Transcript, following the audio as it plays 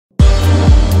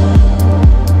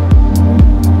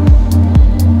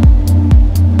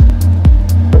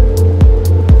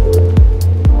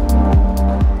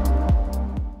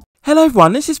Hello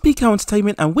everyone, this is PK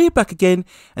Entertainment and we're back again,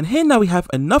 and here now we have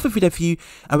another video for you,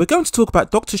 and we're going to talk about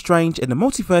Doctor Strange in the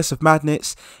Multiverse of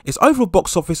Madness, its overall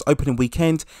box office opening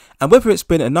weekend, and whether it's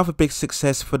been another big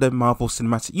success for the Marvel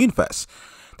Cinematic Universe.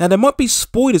 Now there might be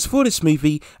spoilers for this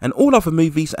movie and all other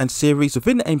movies and series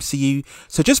within the MCU,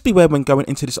 so just beware when going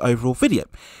into this overall video.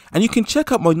 And you can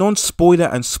check out my non-spoiler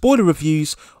and spoiler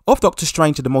reviews of Doctor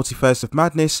Strange in the Multiverse of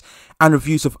Madness and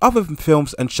reviews of other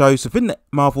films and shows within the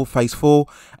Marvel Phase 4,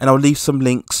 and I'll leave some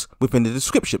links within the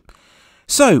description.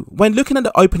 So, when looking at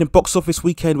the opening box office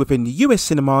weekend within the US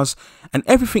cinemas, and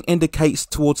everything indicates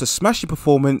towards a smashing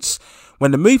performance,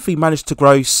 when the movie managed to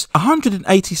gross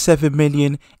 $187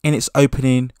 million in its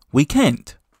opening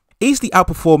weekend, easily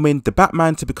outperforming The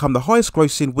Batman to become the highest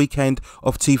grossing weekend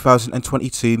of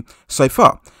 2022 so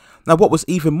far. Now what was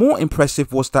even more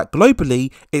impressive was that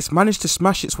globally it's managed to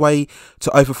smash its way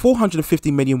to over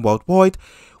 $450 million worldwide,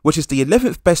 which is the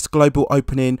 11th best global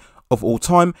opening of all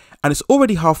time, and it's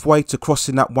already halfway to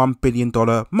crossing that $1 billion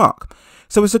mark.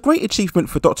 So it's a great achievement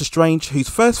for Doctor Strange, whose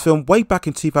first film way back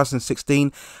in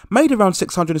 2016 made around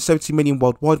 $670 million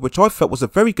worldwide, which I felt was a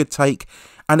very good take,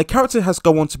 and the character has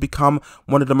gone on to become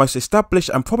one of the most established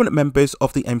and prominent members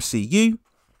of the MCU.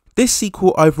 This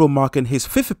sequel overall marking his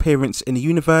 5th appearance in the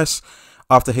universe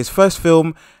after his first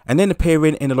film, and then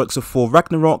appearing in the likes of Thor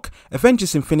Ragnarok,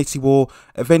 Avengers Infinity War,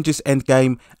 Avengers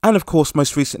Endgame, and of course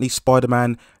most recently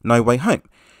Spider-Man No Way Home.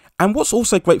 And what's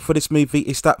also great for this movie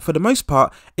is that for the most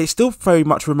part it still very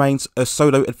much remains a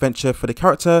solo adventure for the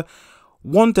character.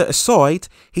 Wanda aside,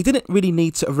 he didn't really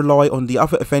need to rely on the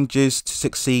other Avengers to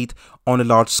succeed on a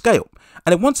large scale,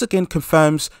 and it once again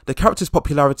confirms the character's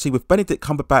popularity with Benedict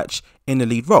Cumberbatch in the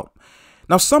lead role.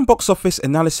 Now some box office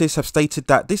analysis have stated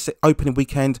that this opening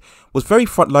weekend was very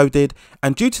front loaded,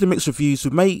 and due to the mixed reviews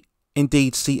we may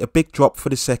indeed see a big drop for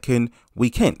the second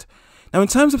weekend. Now in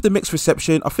terms of the mixed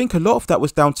reception, I think a lot of that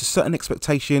was down to certain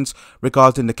expectations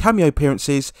regarding the cameo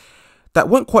appearances that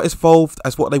weren't quite as evolved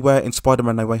as what they were in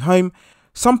Spider-Man No Way Home.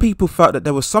 Some people felt that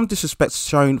there was some disrespect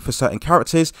shown for certain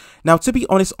characters. Now to be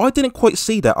honest, I didn't quite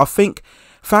see that. I think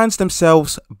fans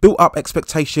themselves built up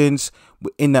expectations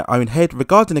in their own head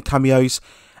regarding the cameos,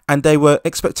 and they were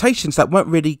expectations that weren't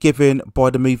really given by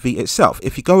the movie itself.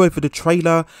 If you go over the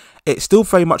trailer, it still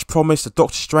very much promised a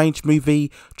Doctor Strange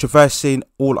movie traversing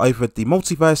all over the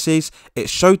multiverses. It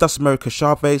showed us America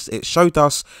Chavez. It showed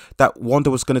us that Wanda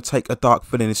was going to take a dark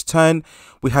villainous turn.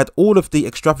 We had all of the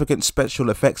extravagant special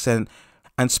effects and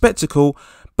spectacle,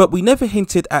 but we never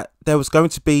hinted at there was going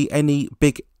to be any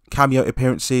big cameo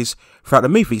appearances throughout the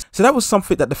movie. So that was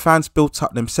something that the fans built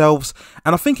up themselves,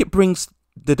 and I think it brings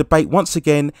the debate once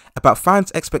again about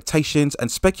fans' expectations and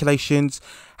speculations,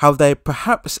 how they're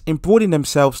perhaps embroiding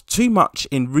themselves too much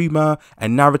in rumour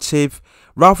and narrative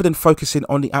rather than focusing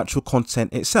on the actual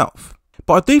content itself.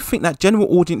 But I do think that general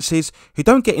audiences who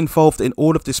don't get involved in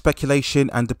all of the speculation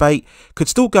and debate could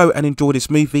still go and enjoy this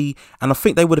movie, and I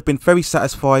think they would have been very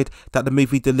satisfied that the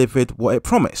movie delivered what it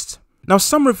promised. Now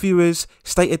some reviewers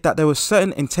stated that there was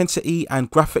certain intensity and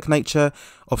graphic nature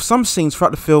of some scenes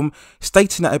throughout the film,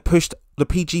 stating that it pushed the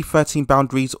PG-13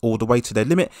 boundaries all the way to their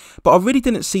limit, but I really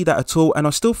didn't see that at all, and I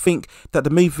still think that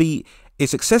the movie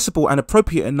is accessible and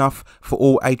appropriate enough for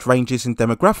all age ranges and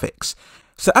demographics.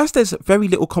 So as there's very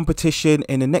little competition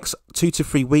in the next 2 to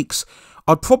 3 weeks,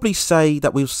 I'd probably say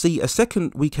that we'll see a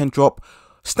second weekend drop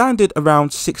standard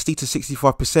around 60 to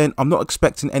 65%. I'm not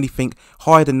expecting anything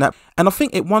higher than that, and I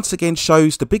think it once again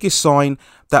shows the biggest sign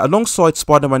that alongside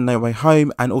Spider-Man No Way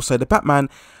Home and also the Batman,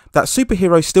 that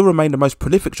superheroes still remain the most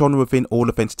prolific genre within all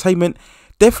of entertainment.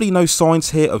 Definitely no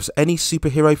signs here of any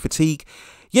superhero fatigue.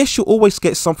 Yes, you'll always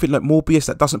get something like Morbius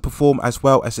that doesn't perform as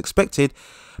well as expected,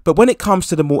 but when it comes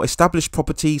to the more established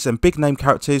properties and big name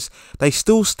characters, they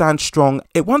still stand strong.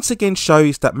 It once again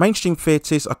shows that mainstream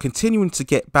theatres are continuing to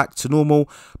get back to normal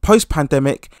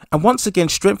post-pandemic, and once again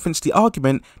strengthens the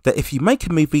argument that if you make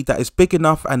a movie that is big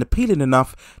enough and appealing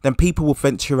enough, then people will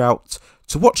venture out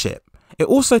to watch it. It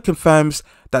also confirms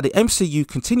that the MCU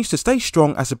continues to stay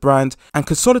strong as a brand and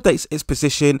consolidates its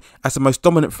position as the most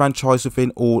dominant franchise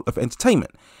within all of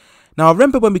entertainment. Now I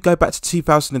remember when we go back to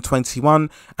 2021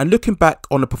 and looking back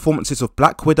on the performances of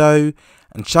Black Widow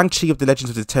and Shang-Chi of the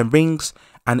Legends of the Ten Rings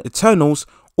and Eternals,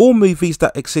 all movies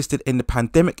that existed in the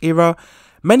pandemic era,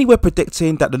 many were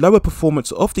predicting that the lower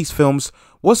performance of these films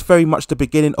was very much the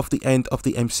beginning of the end of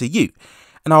the MCU.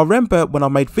 And I remember when I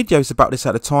made videos about this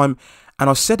at the time, and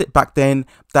I said it back then,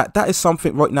 that is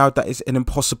something right now that is an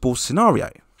impossible scenario.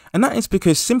 And that is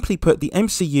because, simply put, the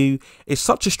MCU is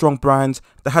such a strong brand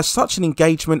that has such an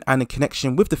engagement and a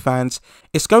connection with the fans.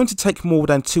 It's going to take more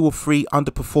than 2 or 3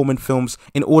 underperforming films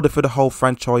in order for the whole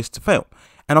franchise to fail.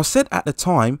 And I said at the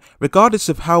time, regardless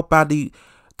of how badly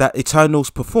that Eternals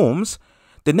performs,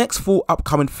 the next 4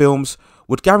 upcoming films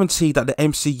would guarantee that the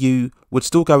MCU would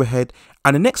still go ahead,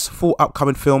 and the next 4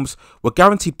 upcoming films would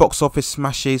guarantee box office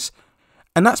smashes.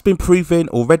 And that's been proven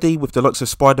already with the likes of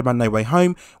Spider-Man No Way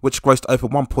Home, which grossed over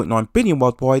 1.9 billion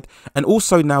worldwide, and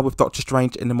also now with Doctor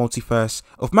Strange in the Multiverse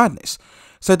of Madness.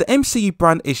 So the MCU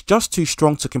brand is just too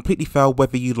strong to completely fail,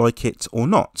 whether you like it or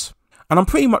not. And I'm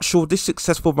pretty much sure this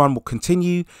successful run will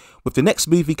continue with the next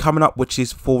movie coming up, which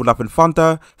is Thor Love and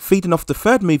Thunder, feeding off the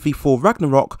 3rd movie, Thor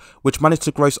Ragnarok, which managed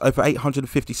to gross over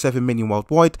 857 million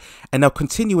worldwide, and they'll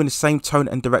continue in the same tone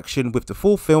and direction with the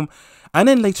 4th film. And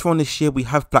then later on this year, we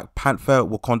have Black Panther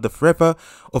Wakanda Forever,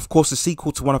 of course the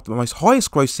sequel to one of the most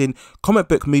highest grossing comic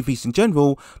book movies in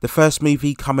general, the first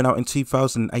movie coming out in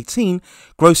 2018,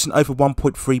 grossing over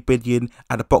 1.3 billion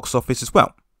at the box office as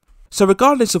well. So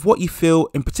regardless of what you feel,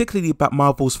 in particularly about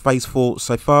Marvel's Phase 4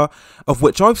 so far, of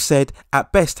which I've said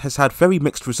at best has had very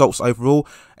mixed results overall,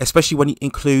 especially when you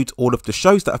include all of the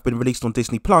shows that have been released on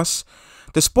Disney+,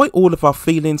 despite all of our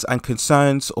feelings and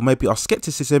concerns, or maybe our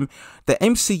skepticism, the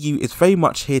MCU is very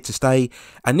much here to stay,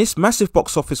 and this massive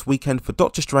box office weekend for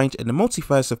Doctor Strange in the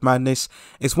Multiverse of Madness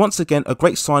is once again a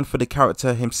great sign for the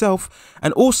character himself,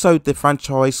 and also the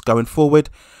franchise going forward.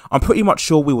 I'm pretty much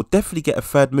sure we will definitely get a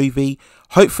 3rd movie.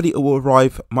 Hopefully it will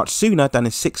arrive much sooner than the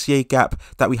 6-year gap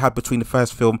that we had between the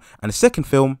 1st film and the 2nd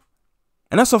film.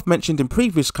 And as I've mentioned in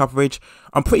previous coverage,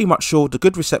 I'm pretty much sure the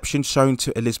good reception shown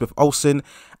to Elizabeth Olsen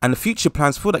and the future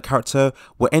plans for that character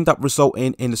will end up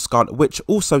resulting in the Scarlet Witch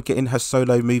also getting her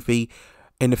solo movie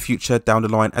in the future down the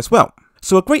line as well.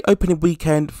 So a great opening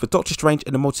weekend for Doctor Strange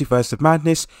in the Multiverse of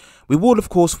Madness. We will of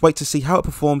course wait to see how it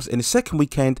performs in the 2nd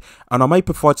weekend, and I may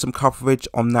provide some coverage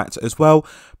on that as well,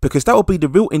 because that will be the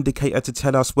real indicator to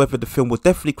tell us whether the film will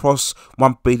definitely cross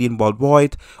 1 billion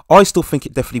worldwide. I still think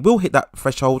it definitely will hit that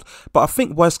threshold, but I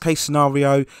think worst case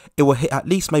scenario it will hit at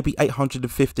least maybe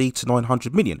 850 to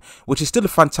 900 million, which is still a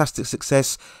fantastic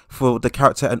success for the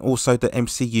character and also the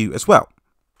MCU as well.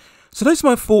 So those are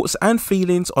my thoughts and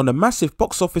feelings on the massive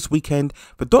box office weekend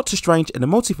for Doctor Strange in the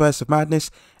Multiverse of Madness.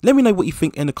 Let me know what you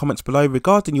think in the comments below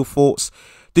regarding your thoughts.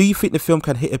 Do you think the film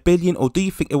can hit 1 billion, or do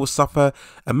you think it will suffer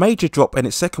a major drop in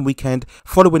its 2nd weekend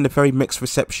following the very mixed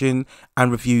reception and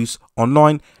reviews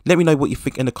online? Let me know what you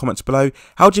think in the comments below.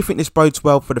 How do you think this bodes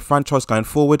well for the franchise going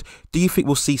forward? Do you think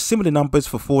we'll see similar numbers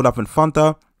for Thor Love and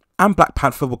Thunder and Black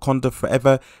Panther Wakanda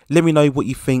Forever? Let me know what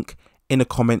you think in the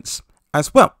comments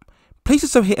as well. Please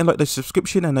also hit and like those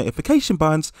subscription and notification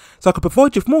buttons so I can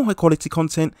provide you with more high quality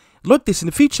content like this in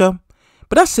the future.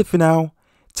 But that's it for now.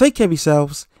 Take care of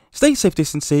yourselves, stay safe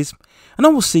distances, and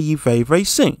I will see you very, very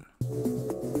soon.